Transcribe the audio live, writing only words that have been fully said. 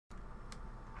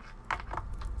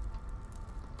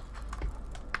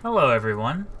Hello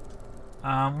everyone.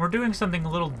 We're doing something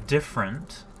a little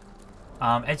different.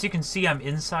 As you can see, I'm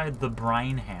inside the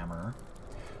Brine Hammer.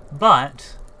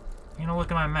 But, look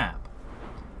at my map.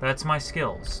 That's my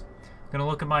skills. I'm gonna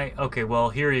look at my... Okay, well,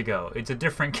 here you go. It's a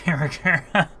different character.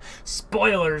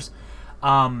 Spoilers!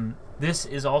 This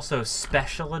is also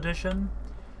Special Edition.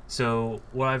 So,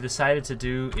 what I've decided to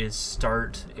do is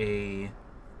start a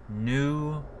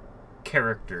new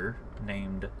character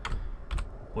named...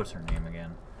 What's her name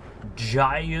again?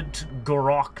 Giant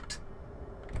Gorokt.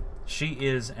 She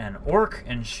is an orc,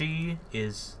 and she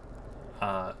is,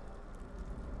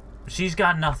 she's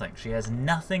got nothing. She has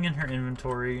nothing in her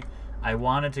inventory. I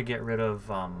wanted to get rid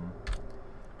of,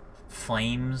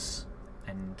 flames,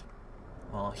 and,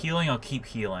 well, healing, I'll keep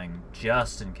healing,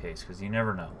 just in case, because you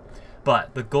never know.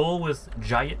 But the goal with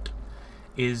Giant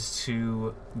is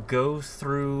to go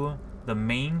through the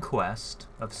main quest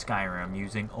of Skyrim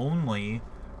using only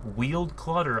Wield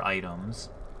Clutter items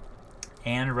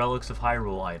and Relics of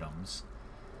Hyrule items.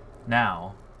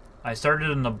 Now, I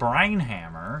started in the Brine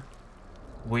Hammer,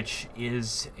 which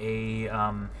is a,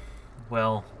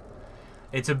 well,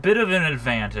 it's a bit of an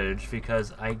advantage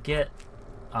because I get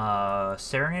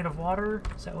Serenade of Water?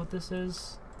 Is that what this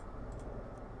is?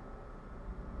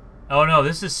 Oh no,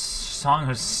 this is Song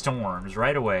of Storms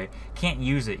right away. Can't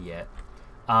use it yet.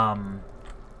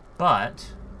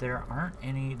 But there aren't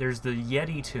any... There's the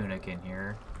Yeti tunic in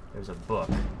here. There's a book.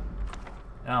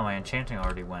 Oh, my enchanting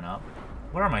already went up.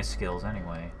 What are my skills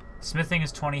anyway? Smithing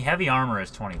is 20. Heavy armor is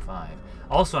 25.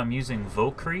 Also, I'm using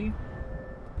Vokrii.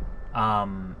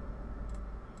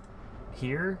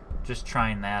 Here. Just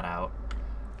trying that out.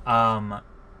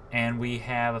 And we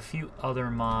have a few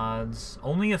other mods.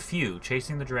 Only a few.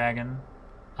 Chasing the Dragon.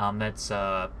 That's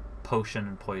potion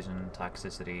and poison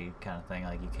toxicity kind of thing.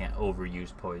 Like, you can't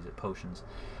overuse potions.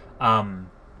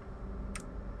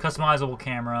 Customizable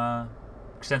Camera,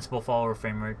 Extensible Follower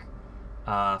Framework,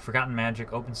 Forgotten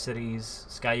Magic, Open Cities,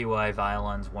 Sky UI,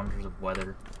 Violens, Wonders of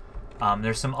Weather.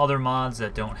 There's some other mods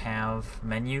that don't have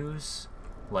menus,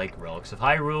 like Relics of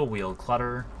Hyrule, Wield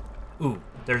Clutter. Ooh,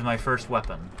 there's my first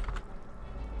weapon.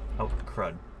 Oh,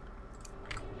 crud.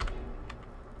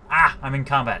 Ah, I'm in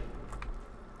combat.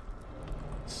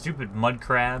 Stupid mud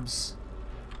crabs.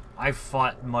 I've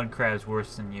fought mud crabs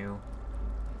worse than you.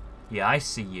 Yeah, I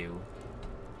see you.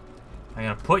 I'm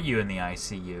gonna put you in the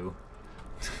ICU.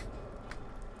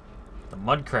 The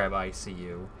mud crab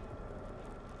ICU.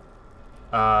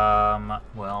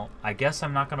 Well, I guess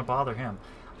I'm not gonna bother him.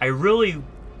 I really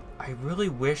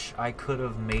wish I could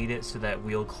have made it so that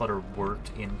Wield Clutter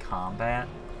worked in combat,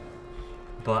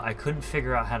 but I couldn't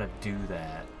figure out how to do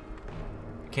that.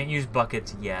 Can't use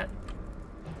buckets yet.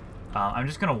 I'm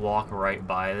just gonna walk right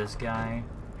by this guy.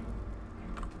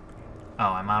 Oh,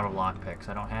 I'm out of lockpicks.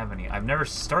 I don't have any. I've never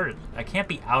started. I can't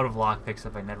be out of lockpicks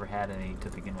if I never had any to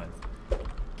begin with.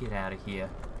 Get out of here.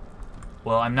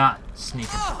 Well, I'm not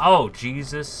sneaking. Oh,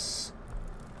 Jesus.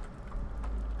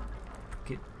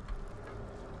 Get.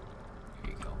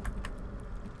 Here you go.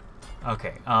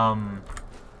 Okay,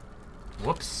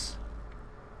 whoops.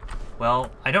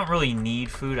 Well, I don't really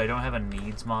need food. I don't have a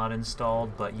needs mod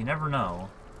installed, but you never know.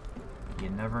 You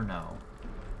never know.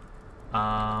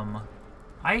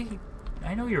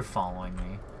 I know you're following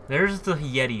me. There's the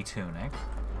Yeti tunic.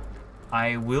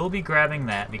 I will be grabbing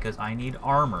that because I need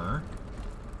armor.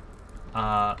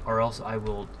 Or else I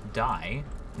will die.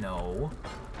 No.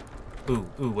 Ooh,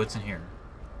 what's in here?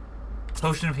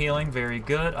 Potion of healing, very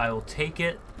good. I will take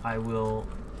it. I will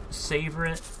savor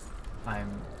it.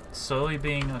 I'm slowly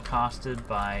being accosted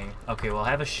by... Okay, well, I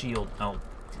have a shield. Oh.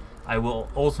 I will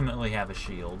ultimately have a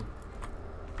shield.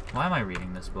 Why am I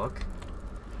reading this book?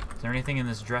 Is there anything in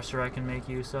this dresser I can make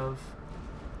use of?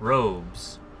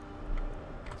 Robes.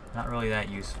 Not really that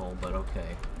useful, but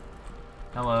okay.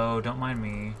 Hello, don't mind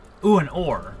me. Ooh, an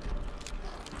ore.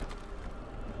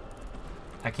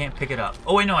 I can't pick it up.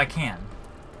 Oh, wait, no, I can.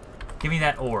 Give me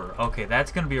that ore. Okay,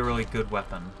 that's going to be a really good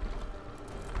weapon.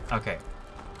 Okay.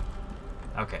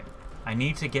 Okay. I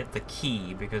need to get the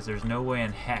key, because there's no way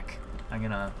in heck I'm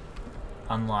going to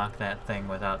unlock that thing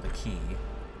without the key.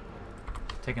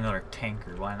 Take another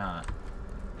tanker, why not?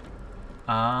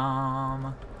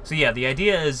 So yeah, the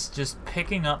idea is just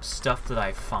picking up stuff that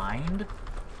I find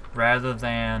rather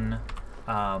than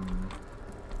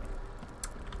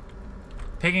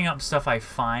picking up stuff I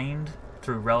find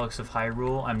through Relics of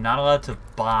Hyrule. I'm not allowed to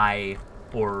buy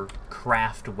or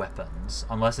craft weapons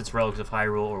unless it's Relics of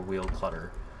Hyrule or Wield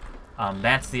Clutter.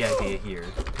 That's the idea here.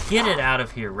 Get it out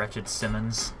of here, wretched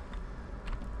Simmons.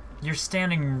 You're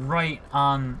standing right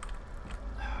on...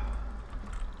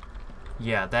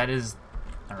 Yeah, that is...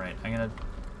 Alright, I'm gonna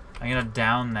I'm gonna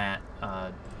down that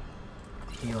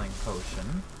healing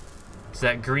potion. So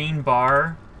that green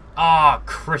bar. Ah,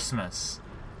 Christmas.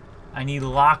 I need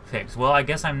lockpicks. Well, I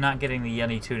guess I'm not getting the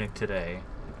Yeti tunic today.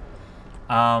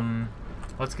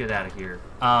 Let's get out of here.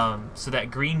 So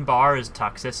that green bar is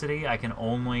toxicity. I can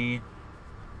only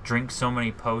drink so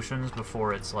many potions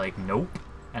before it's like, nope.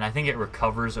 And I think it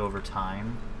recovers over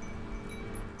time.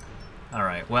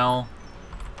 Alright, well,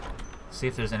 see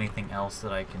if there's anything else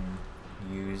that I can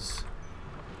use.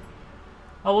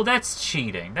 Oh, well, that's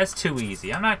cheating. That's too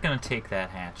easy. I'm not going to take that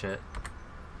hatchet.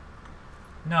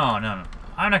 No.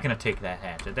 I'm not going to take that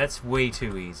hatchet. That's way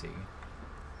too easy.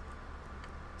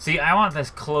 See, I want this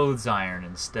clothes iron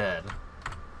instead.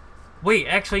 Wait,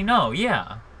 actually, no,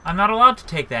 yeah. I'm not allowed to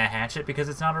take that hatchet because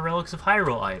it's not a Relics of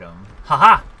Hyrule item.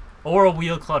 Haha! Or a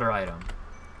Wield Clutter item.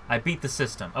 I beat the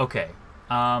system. Okay.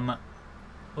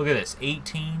 Look at this.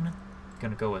 18.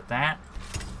 Gonna go with that.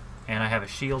 And I have a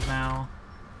shield now.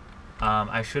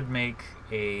 I should make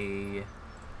a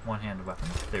one-handed weapon.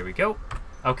 There we go.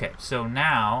 Okay, so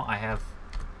now I have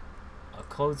a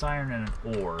clothes iron and an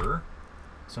ore.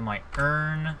 So my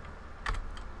urn...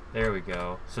 There we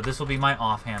go. So this will be my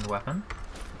offhand weapon.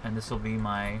 And this will be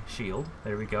my shield.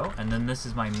 There we go. And then this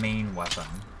is my main weapon.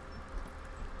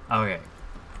 Okay.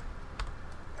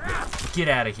 Get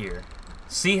out of here.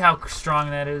 See how strong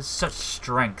that is? Such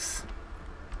strength.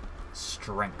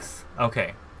 Strength.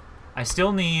 Okay. I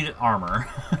still need armor.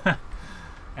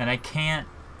 And I can't...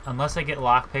 Unless I get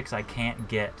lockpicks, I can't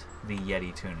get the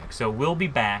Yeti tunic. So we'll be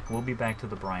back. We'll be back to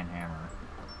the Brine Hammer.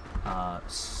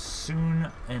 Soon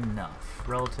enough.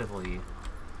 Relatively...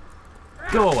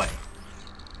 Go away.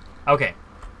 Okay.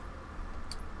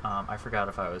 I forgot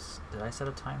if I was... Did I set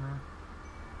a timer?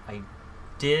 I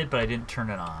did, but I didn't turn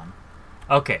it on.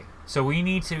 Okay, so we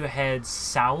need to head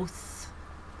southwest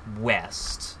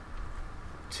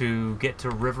to get to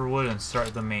Riverwood and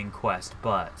start the main quest,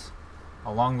 but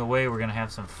along the way we're going to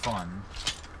have some fun.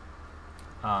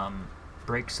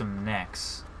 Break some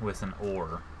necks with an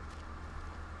ore.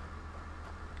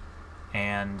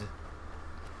 And...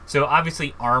 So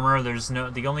obviously armor, there's no...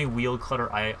 The only Wield Clutter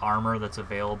armor that's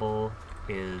available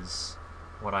is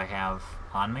what I have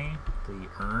on me, the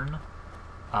urn.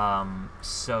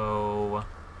 So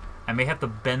I may have to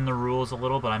bend the rules a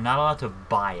little, but I'm not allowed to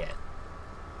buy it.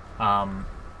 I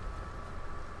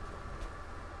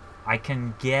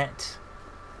can get...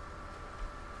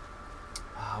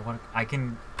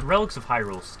 Relics of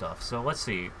Hyrule stuff. So let's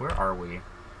see, where are we?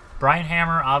 Brine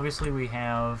Hammer, obviously we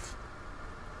have...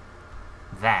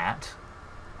 that.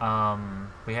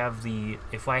 We have the...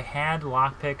 If I had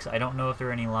lockpicks, I don't know if there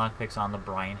are any lockpicks on the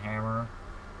Brine Hammer.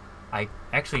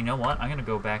 Actually, you know what? I'm going to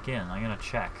go back in. I'm going to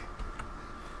check.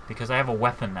 Because I have a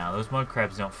weapon now. Those mud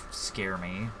crabs don't scare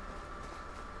me.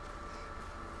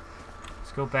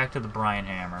 Let's go back to the Brine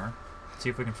Hammer. See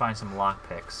if we can find some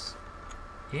lockpicks.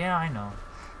 Yeah, I know.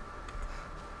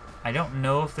 I don't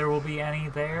know if there will be any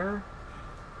there.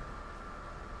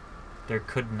 There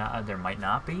might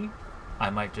not be. I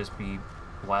might just be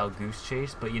wild goose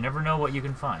chase, but you never know what you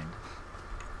can find.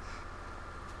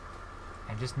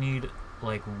 I just need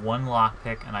like one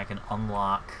lockpick and I can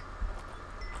unlock...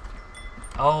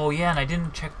 Oh yeah, and I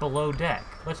didn't check below deck.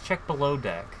 Let's check below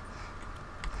deck.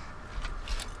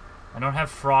 I don't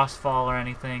have Frostfall or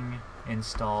anything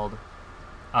installed.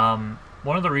 One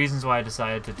of the reasons why I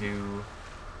decided to do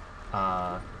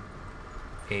a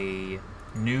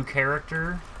new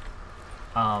character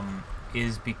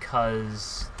is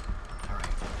because... Alright,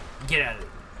 get out of it.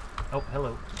 Oh,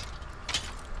 hello.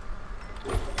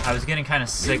 I was getting kind of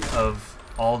sick of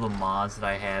all the mods that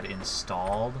I had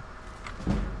installed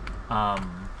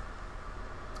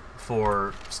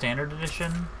for Standard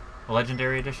Edition,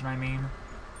 Legendary Edition, I mean.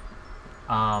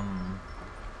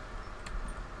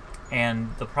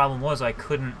 And the problem was I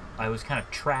was kind of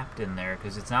trapped in there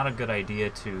because it's not a good idea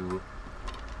to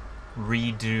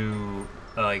redo,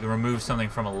 like remove something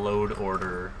from a load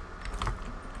order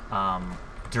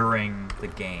during the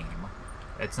game.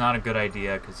 It's not a good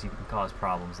idea because you can cause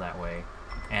problems that way.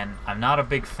 And I'm not a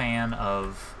big fan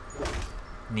of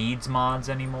needs mods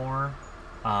anymore.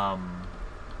 And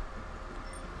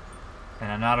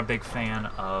I'm not a big fan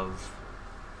of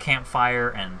Campfire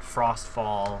and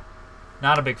Frostfall.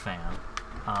 Not a big fan.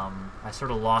 I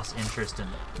sort of lost interest in...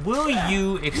 Will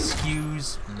you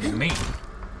excuse me?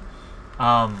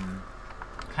 Kind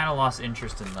of lost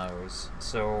interest in those.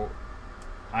 So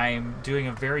I'm doing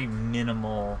a very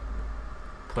minimal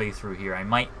playthrough here. I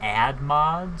might add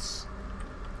mods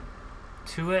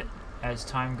to it as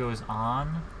time goes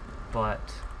on,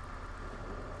 but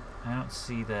I don't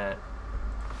see that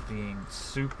being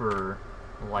super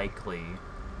likely.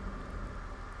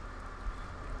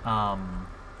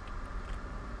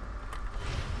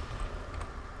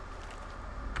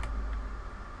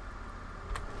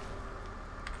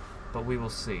 But we will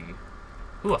see.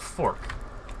 Ooh, a fork.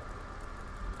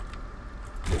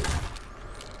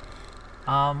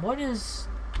 What is...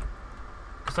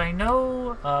 Because I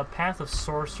know Path of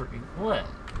Sorcery... What?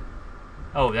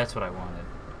 Oh, that's what I wanted.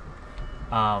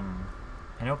 I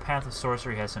know Path of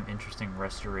Sorcery has some interesting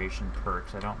restoration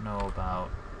perks. I don't know about...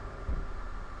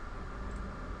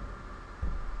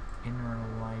 Inner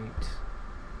Light...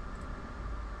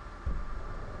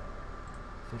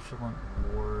 Vigilant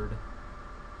Ward...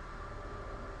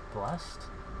 Blessed?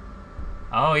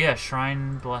 Oh yeah,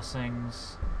 Shrine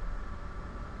Blessings.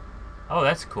 Oh,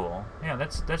 that's cool. Yeah,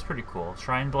 that's pretty cool.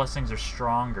 Shrine Blessings are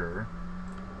stronger.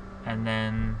 And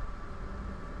then...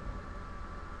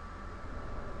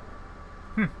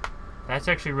 That's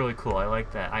actually really cool. I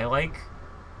like that. I like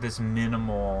this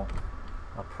minimal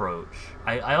approach.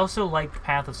 I also like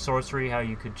Path of Sorcery, how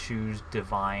you could choose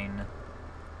Divine...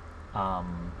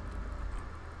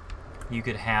 you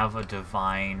could have a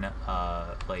divine,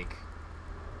 like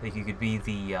you could be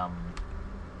the,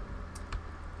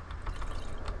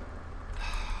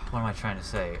 what am I trying to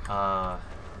say?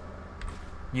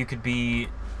 You could be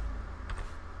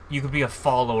a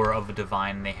follower of a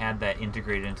divine, and they had that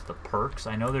integrated into the perks.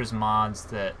 I know there's mods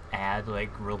that add,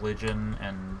 like, religion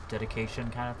and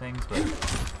dedication kind of things, but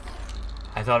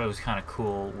I thought it was kind of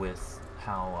cool with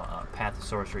how Path of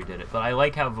Sorcery did it. But I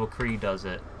like how Vokrii does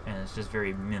it, and it's just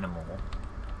very minimal.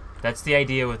 That's the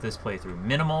idea with this playthrough.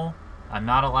 Minimal. I'm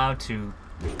not allowed to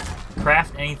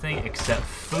craft anything except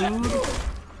food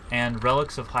and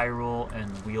Relics of Hyrule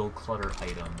and Wield Clutter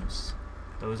items.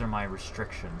 Those are my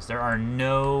restrictions. There are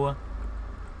no...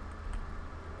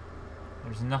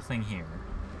 There's nothing here.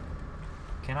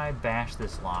 Can I bash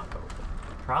this lock open?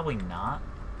 Probably not.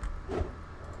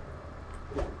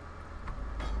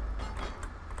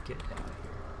 Get out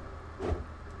of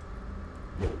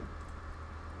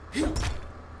here.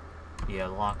 Yeah,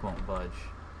 the lock won't budge.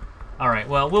 Alright,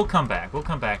 well, we'll come back. We'll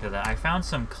come back to that. I found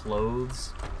some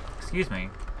clothes. Excuse me.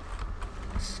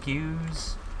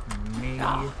 Excuse me.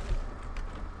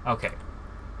 Okay.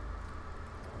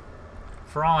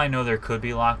 For all I know, there could be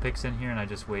lockpicks in here, and I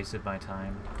just wasted my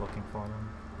time looking for them.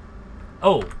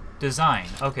 Oh! Design.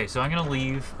 Okay, so I'm going to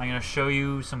leave. I'm going to show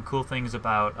you some cool things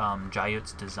about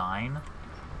Jayut's design.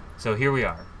 So here we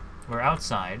are. We're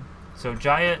outside. So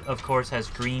Jayut, of course, has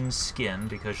green skin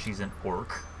because she's an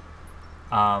orc.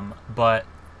 And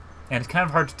it's kind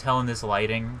of hard to tell in this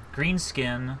lighting. Green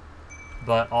skin,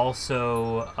 but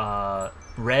also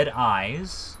red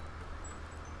eyes.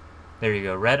 There you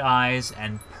go. Red eyes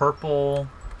and purple,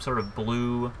 sort of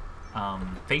blue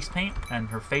face paint. And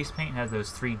her face paint has those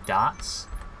 3 dots.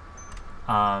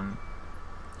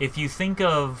 If you think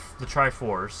of the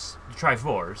Triforce, think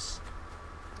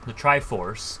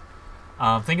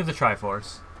of the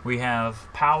Triforce. We have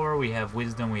power, we have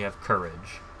wisdom, we have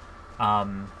courage.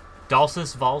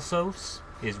 Dalsis Valsos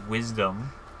is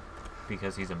wisdom,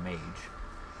 because he's a mage.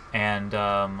 And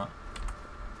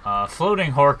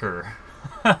Floating Horker.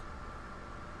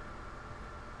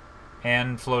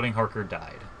 And Floating Horker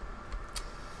died.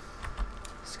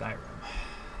 Skyrim.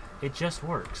 It just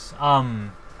works.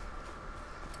 I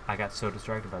got so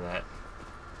distracted by that.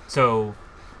 So,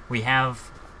 we have...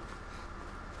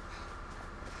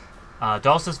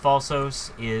 Dalsis Valsos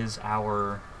is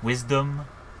our wisdom.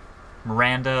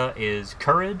 Miranda is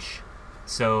courage.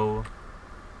 So,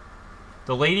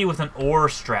 the lady with an oar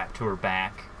strapped to her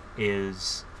back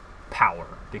is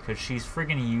power, because she's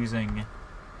friggin' using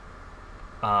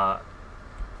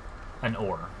an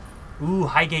oar. Ooh,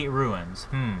 Highgate Ruins.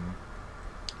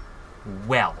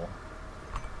 Well.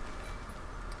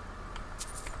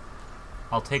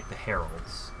 I'll take the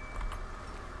Heralds.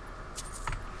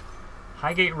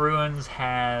 Highgate Ruins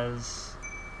has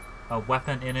a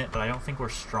weapon in it, but I don't think we're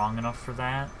strong enough for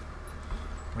that.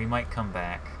 We might come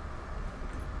back.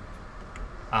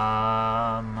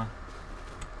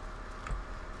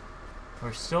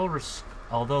 We're still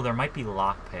although there might be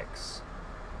lockpicks.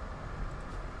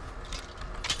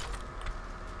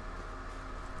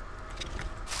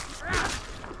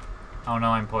 Oh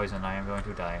no, I'm poisoned. I am going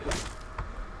to die.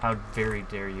 How very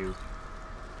dare you.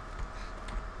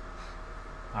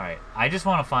 Alright, I just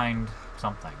want to find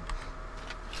something.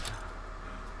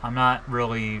 I'm not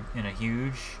really in a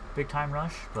huge big-time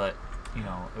rush, but, you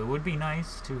know, it would be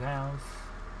nice to have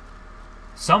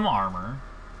some armor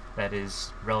that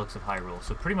is Relics of Hyrule.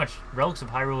 So pretty much, Relics of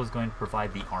Hyrule is going to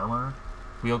provide the armor.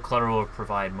 Wield Clutter will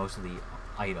provide most of the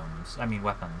items. I mean,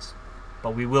 weapons.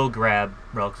 But we will grab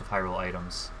Relics of Hyrule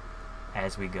items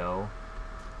as we go.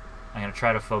 I'm gonna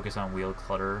try to focus on Wield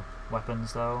Clutter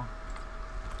weapons, though.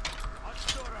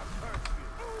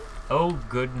 Oh,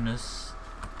 goodness.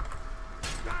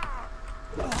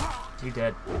 You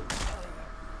dead.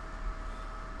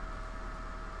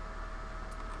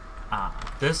 Ah,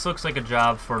 this looks like a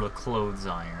job for the clothes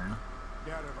iron.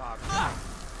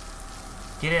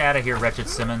 Get it out of here, Wretched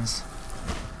Simmons.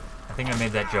 I think I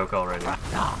made that joke already.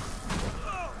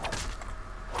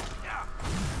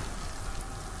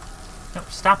 No,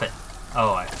 stop it.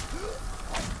 Oh,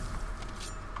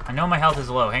 I know my health is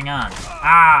low. Hang on.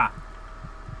 Ah!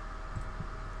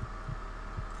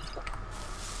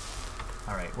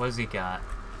 Alright, what has he got?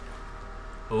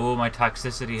 Oh, my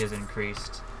toxicity has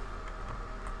increased.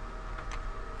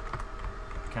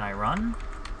 Can I run?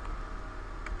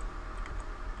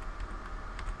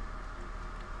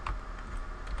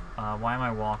 Why am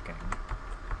I walking?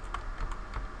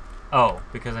 Oh,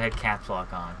 because I had caps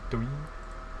lock on.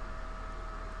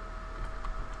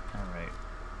 Alright.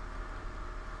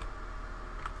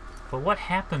 But what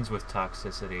happens with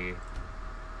toxicity?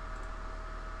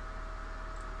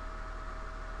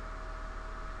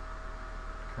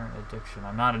 Current addiction.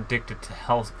 I'm not addicted to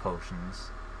health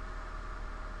potions.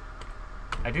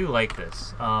 I do like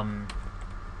this. How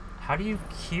do you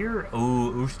cure?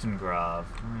 Oh, Ustengrav.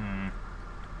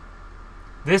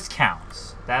 This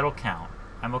counts. That'll count.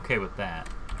 I'm okay with that.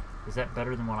 Is that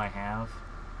better than what I have?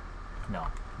 No.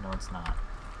 No, it's not.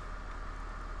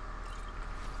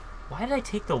 Why did I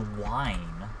take the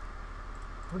wine?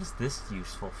 What is this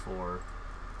useful for?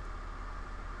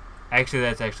 Actually,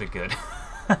 that's actually good.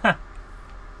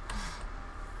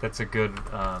 That's a good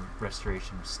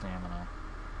restoration of stamina.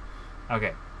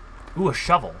 Okay. Ooh, a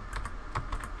shovel.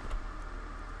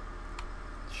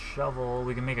 Shovel.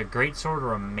 We can make a greatsword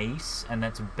or a mace, and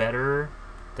that's better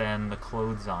than the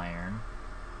clothes iron.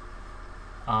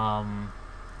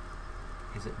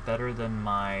 Is it better than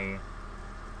my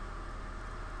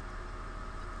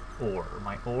ore?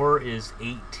 My ore is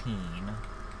 18.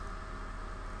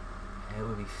 It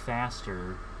would be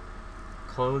faster.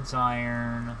 Clothes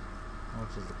iron. How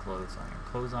much is the clothes iron?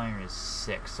 Clothes iron is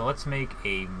 6. So let's make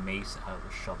a mace out of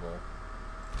a shovel.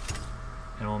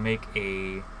 And we'll make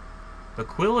a... The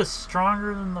quill is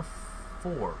stronger than the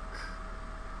fork.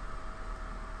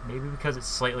 Maybe because it's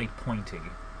slightly pointy.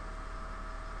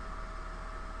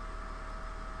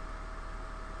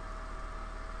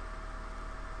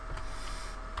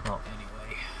 Well,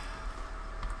 anyway.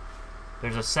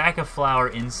 There's a sack of flour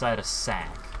inside a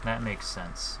sack. That makes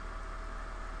sense.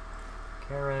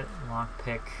 Carrot,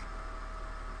 lockpick,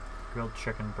 grilled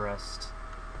chicken breast,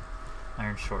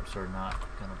 iron short sword. Not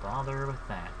gonna bother with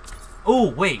that.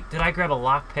 Oh, wait, did I grab a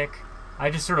lockpick? I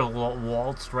just sort of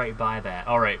waltzed right by that.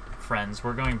 Alright, friends,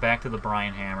 we're going back to the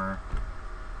Brine Hammer.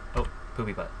 Oh,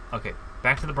 poopy butt. Okay,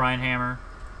 back to the Brine Hammer.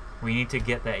 We need to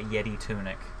get that Yeti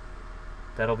tunic.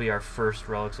 That'll be our first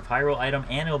Relics of Hyrule item,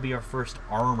 and it'll be our first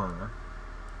armor.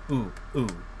 Ooh, ooh,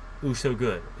 ooh, so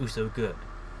good. Ooh, so good.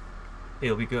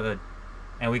 It'll be good.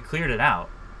 And we cleared it out.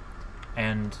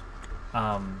 And,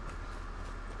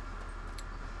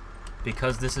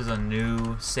 because this is a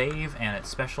new save and it's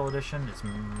special edition, it's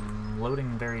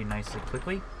loading very nicely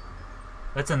quickly.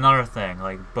 That's another thing.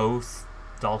 Like, both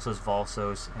Dulces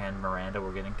Valsos and Miranda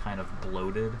were getting kind of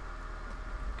bloated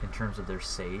in terms of their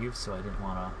saves, so I didn't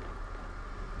want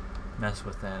to mess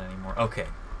with that anymore. Okay.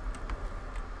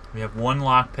 We have one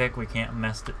lockpick. We can't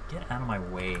mess it. Get out of my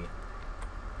way.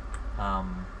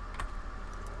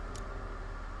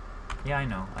 Yeah, I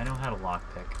know. I know how to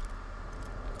lockpick.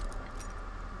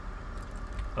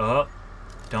 Oh,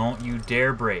 don't you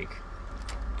dare break.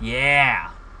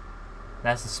 Yeah!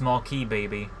 That's the small key,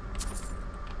 baby.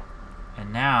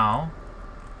 And now,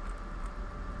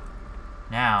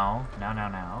 we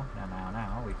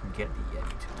can get the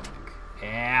Yeti tunic.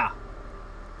 Yeah!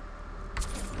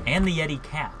 And the Yeti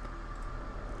cap.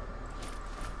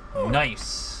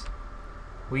 Nice!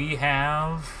 We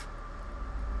have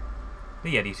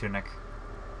the Yeti tunic.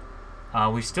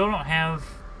 We still don't have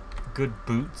good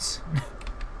boots.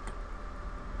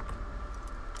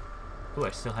 Ooh,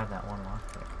 I still have that one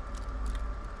lockpick.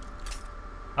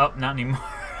 Oh, not anymore.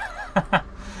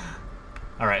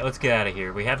 Alright, let's get out of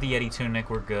here. We have the Yeti tunic,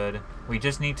 we're good. We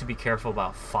just need to be careful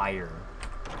about fire.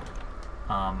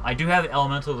 I do have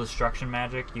elemental destruction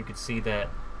magic. You could see that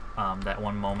that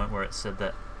one moment where it said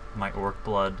that my orc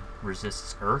blood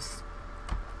resists earth.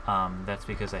 That's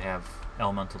because I have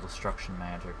elemental destruction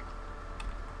magic.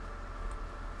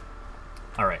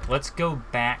 Alright, let's go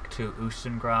back to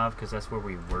Ustengrav, because that's where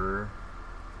we were.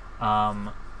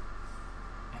 And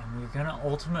we're going to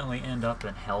ultimately end up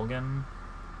in Helgen.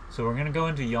 So we're gonna go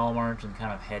into Yalmarch and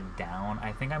kind of head down.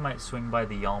 I think I might swing by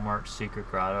the Yalmarch Secret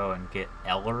Grotto and get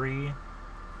Ellery,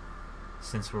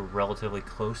 since we're relatively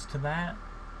close to that.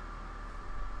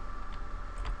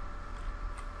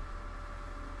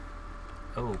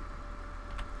 Oh,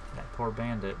 that poor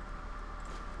bandit.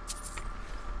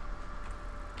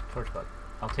 Torchbug.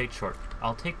 I'll take Torchbug.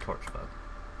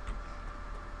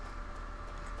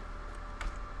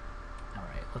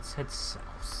 Alright, let's head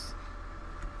south.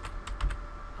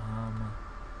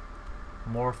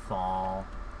 Morthal.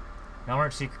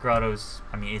 Yalmarch Secret Grotto's,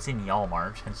 I mean, it's in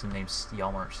Yalmarch, hence the name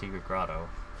Yalmarch Secret Grotto.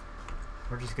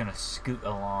 We're just gonna scoot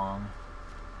along.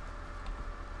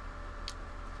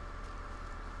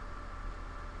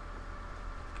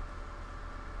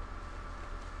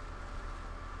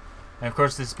 And of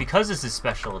course, because this is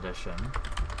special edition,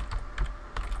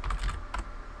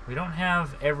 we don't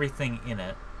have everything in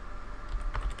it.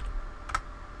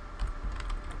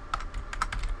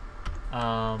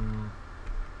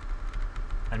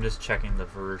 I'm just checking the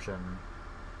version.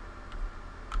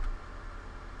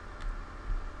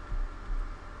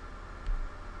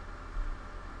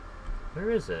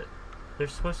 Where is it?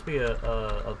 There's supposed to be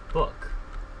a book.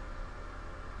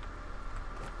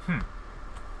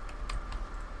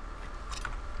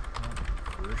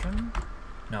 Version?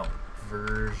 No,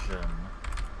 version.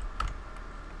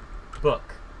 Book.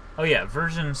 Oh yeah,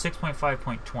 version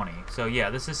 6.5.20. So yeah,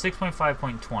 this is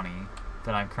 6.5.20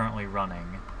 that I'm currently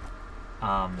running.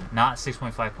 Not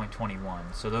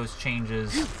 6.5.21. So those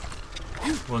changes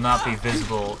will not be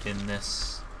visible in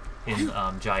this,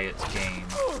 Giant's game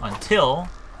until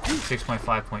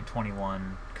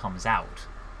 6.5.21 comes out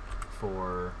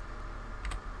for,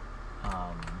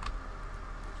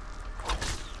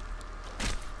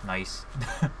 nice.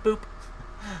 Boop.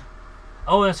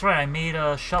 Oh, that's right, I made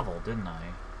a shovel, didn't I?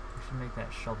 I should make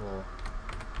that shovel,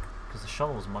 because the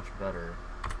shovel is much better.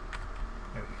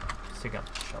 There we go. Let's take out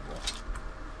the shovel.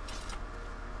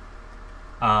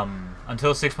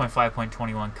 Until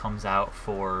 6.5.21 comes out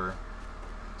for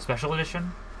Special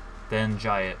Edition, then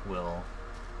Giant will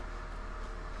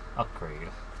upgrade.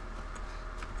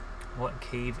 What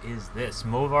cave is this?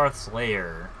 Movarth's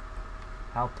Lair.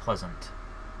 How pleasant.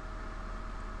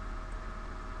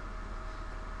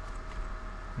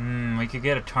 We could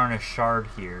get a tarnished shard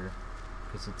here,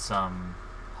 because it's,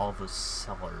 all the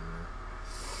cellar.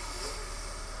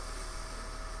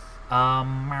 I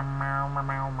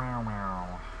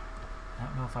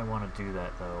don't know if I want to do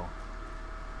that, though.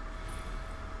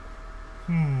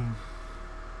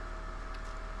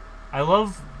 I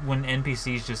love when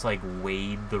NPCs just, like,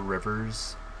 wade the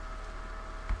rivers.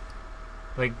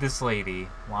 Like this lady,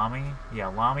 Lami? Yeah,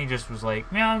 Lami just was like,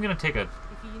 yeah, I'm gonna take a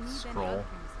scroll.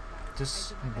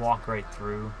 Just walk right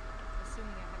through.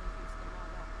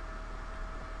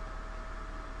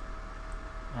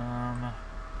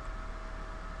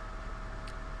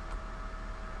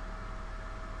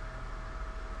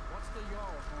 What's the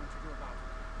Jarl going to do about it?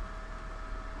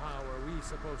 How are we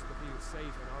supposed to feel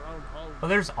safe in our own home? Oh,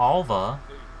 there's Alva.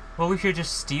 Well, we should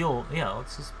just steal. Yeah,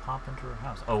 let's just pop into her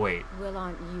house. Oh, wait. Well,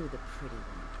 aren't you the pretty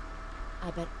one?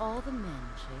 I bet all the men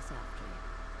chase after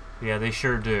you. Yeah, they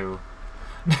sure do.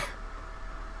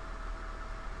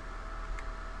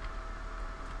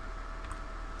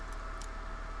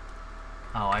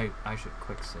 Oh, I should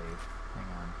quick save. Hang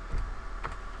on.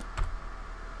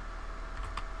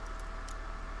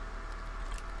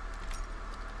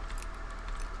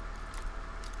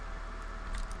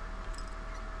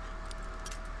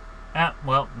 Ah,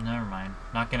 well, never mind.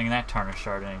 Not getting that tarnished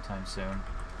shard anytime soon.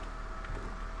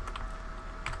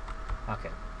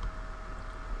 Okay.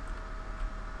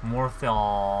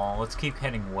 Morthal. Let's keep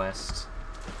heading west.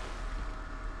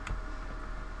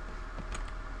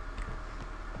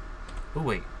 Oh,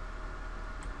 wait.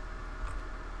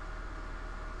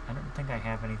 I don't think I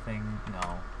have anything.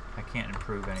 No, I can't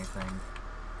improve anything.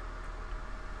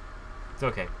 It's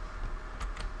okay.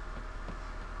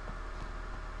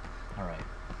 Alright.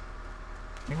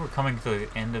 I think we're coming to the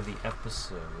end of the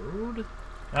episode.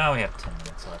 Oh, we have 10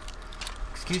 minutes left.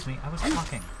 Excuse me, I was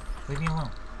talking. Leave me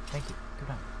alone. Thank you.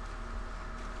 Goodbye.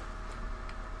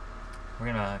 We're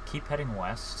gonna keep heading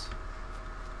west.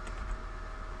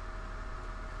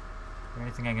 Is there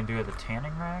anything I can do at the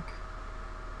tanning rack?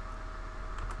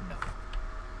 No.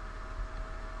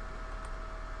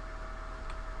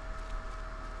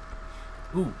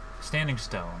 Ooh, standing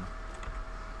stone.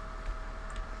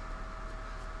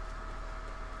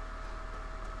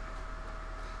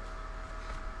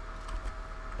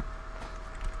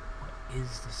 What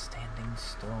is the standing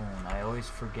stone? I always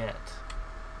forget.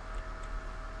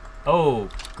 Oh,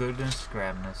 goodness,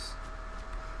 grabness.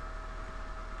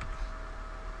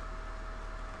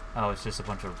 Oh, it's just a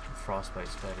bunch of frostbite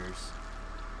spiders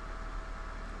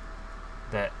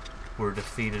that were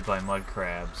defeated by mud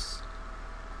crabs.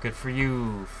 Good for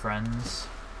you, friends.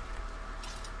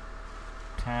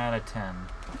 10 out of 10.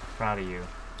 Proud of you.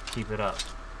 Keep it up.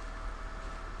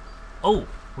 Oh!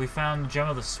 We found the Gem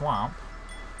of the Swamp.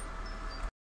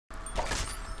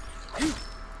 Gem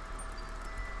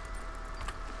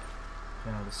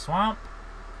of the Swamp.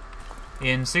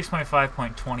 In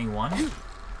 6.5.21,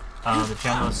 the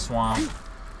Gem of the Swamp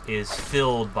is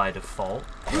filled by default,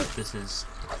 but this is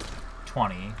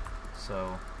 20,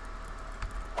 so...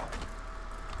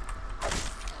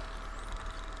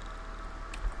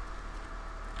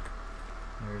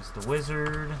 There's the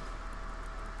wizard.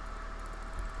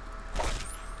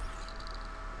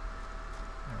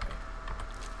 Alright.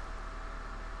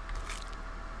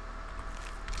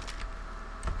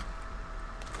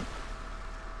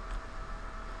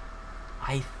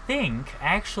 I think,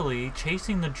 actually,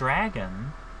 chasing the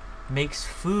dragon makes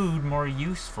food more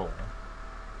useful.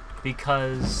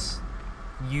 Because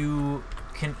you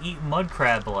can eat mud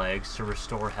crab legs to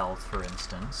restore health, for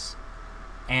instance.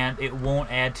 And it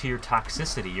won't add to your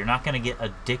toxicity. You're not going to get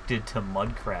addicted to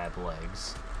mud crab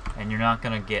legs. And you're not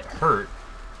going to get hurt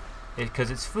because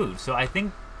it's food. So I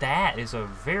think that is a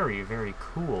very, very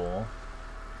cool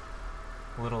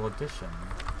little addition.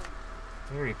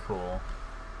 Very cool.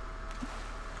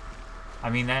 I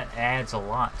mean, that adds a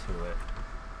lot to it.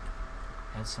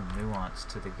 Adds some nuance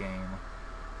to the game.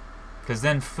 Because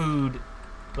then food,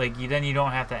 like, then you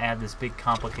don't have to add this big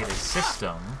complicated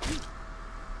system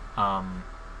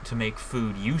to make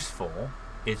food useful.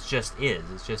 It just is.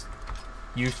 It's just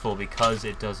useful because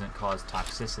it doesn't cause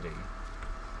toxicity.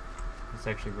 It's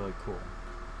actually really cool.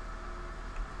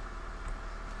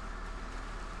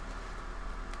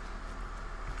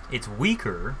 It's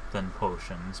weaker than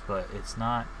potions, but it's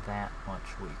not that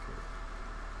much weaker.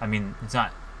 I mean, it's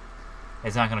not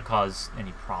going to cause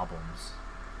any problems.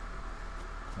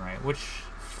 All right, which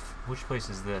place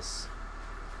is this?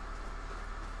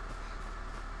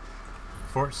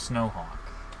 Fort Snowhawk.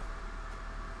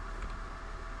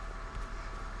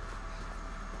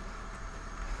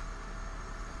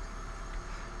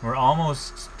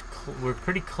 We're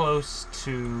pretty close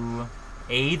to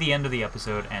A, the end of the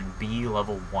episode, and B,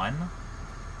 level 1.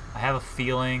 I have a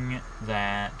feeling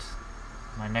that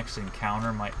my next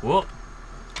encounter might... Whoop!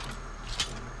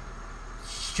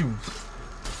 Shoot!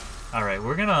 Alright,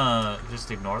 we're gonna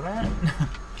just ignore that.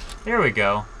 There we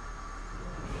go.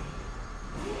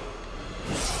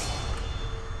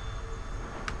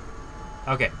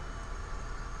 Okay.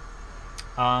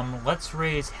 Let's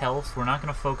raise health. We're not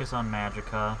going to focus on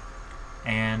Magicka.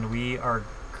 And we are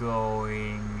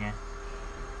going...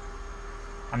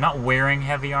 I'm not wearing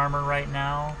heavy armor right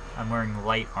now. I'm wearing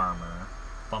light armor.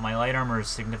 But my light armor is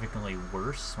significantly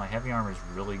worse. My heavy armor is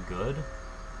really good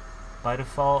by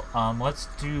default. Let's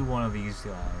do one of these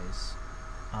guys.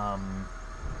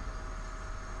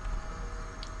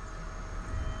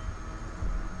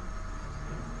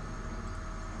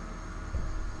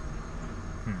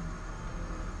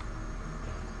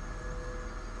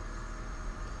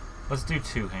 Let's do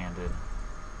two-handed.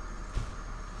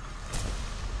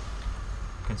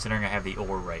 Considering I have the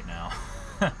ore right now.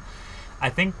 I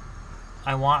think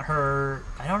I want her...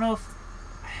 I don't know if...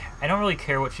 I don't really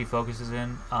care what she focuses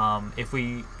in. If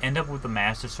we end up with the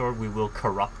Master Sword, we will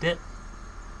corrupt it.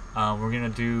 We're going to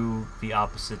do the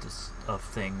opposite of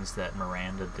things that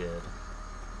Miranda did.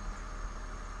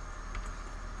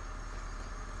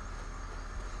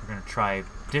 We're going to try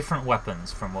different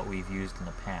weapons from what we've used in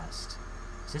the past.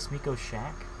 Is this Miko's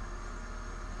shack?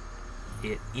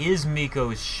 It is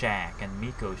Miko's shack, and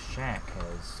Miko's shack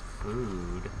has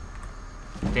food.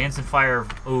 Dance and Fire.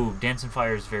 Ooh, Dance and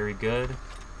Fire is very good.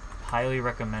 Highly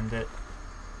recommend it.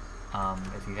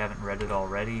 If you haven't read it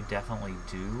already, definitely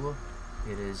do.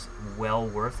 It is well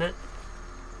worth it.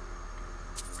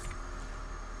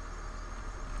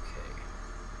 Okay.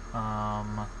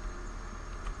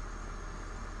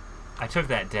 I took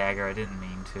that dagger. I didn't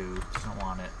mean to. I don't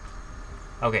want it.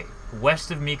 Okay, west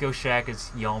of Miko's shack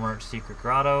is Yalmert's Secret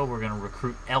Grotto. We're going to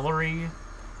recruit Ellery,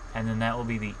 and then that will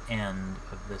be the end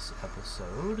of this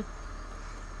episode.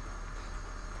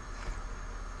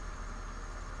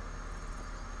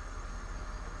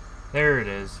 There it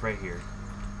is, right here.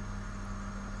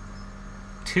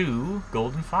 2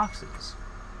 golden foxes.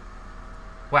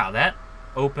 Wow, that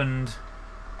opened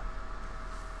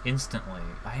instantly.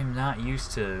 I am not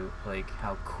used to, like,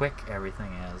 how quick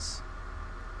everything is.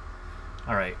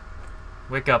 Alright.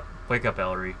 Wake up,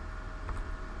 Ellery.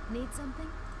 Need something?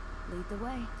 Lead the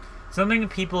way. Something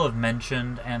people have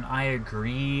mentioned, and I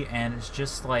agree, and it's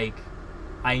just like,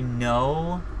 I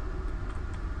know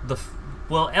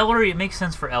Well, Ellery, it makes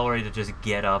sense for Ellery to just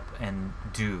get up and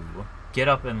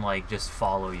like just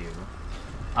follow you.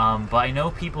 But I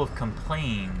know people have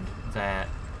complained that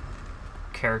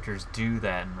characters do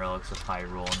that in Relics of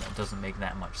Hyrule, and it doesn't make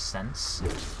that much sense.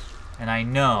 And I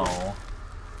know,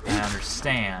 and I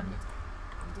understand.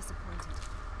 I'm disappointed.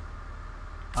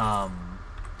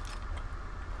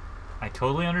 I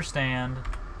totally understand,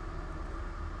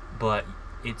 but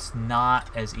it's not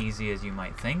as easy as you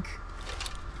might think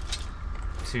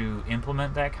to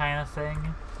implement that kind of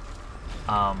thing.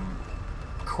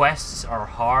 Quests are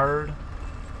hard,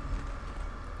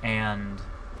 and...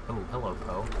 Oh, hello,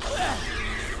 Poe.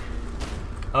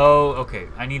 Oh, okay.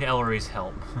 I need Ellery's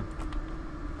help.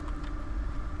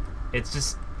 It's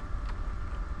just...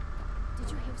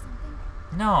 Did you hear something?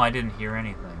 No, I didn't hear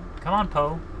anything. Come on,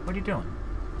 Poe. What are you doing?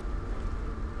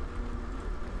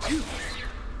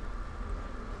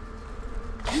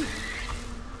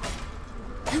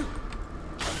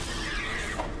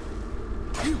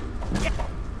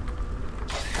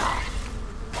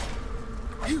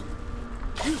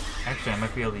 Actually, I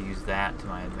might be able to use that to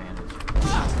my advantage.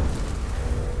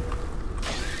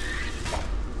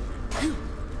 You're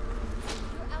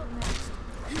outmatched.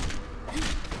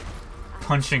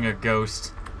 Punching a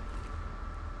ghost.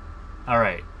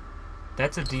 Alright.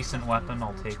 That's a decent weapon,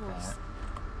 I'll take that.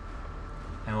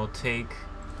 And we'll take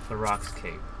the Rock's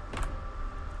Cape.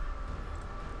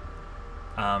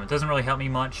 It doesn't really help me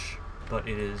much, but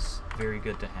it is very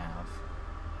good to have.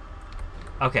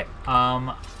 Okay,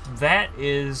 that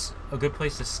is a good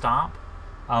place to stop.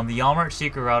 The Yalmart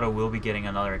Secret Grotto will be getting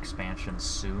another expansion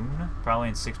soon, probably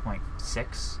in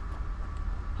 6.6.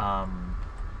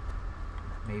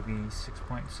 Maybe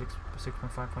 6.6,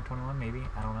 6.5.21, maybe,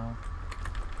 I don't know.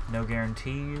 No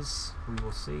guarantees, we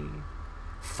will see.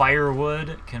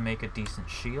 Firewood can make a decent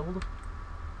shield.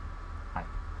 Hi,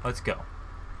 let's go.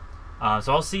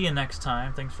 So I'll see you next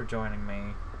time. Thanks for joining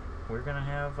me. We're gonna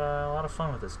have a lot of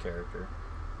fun with this character.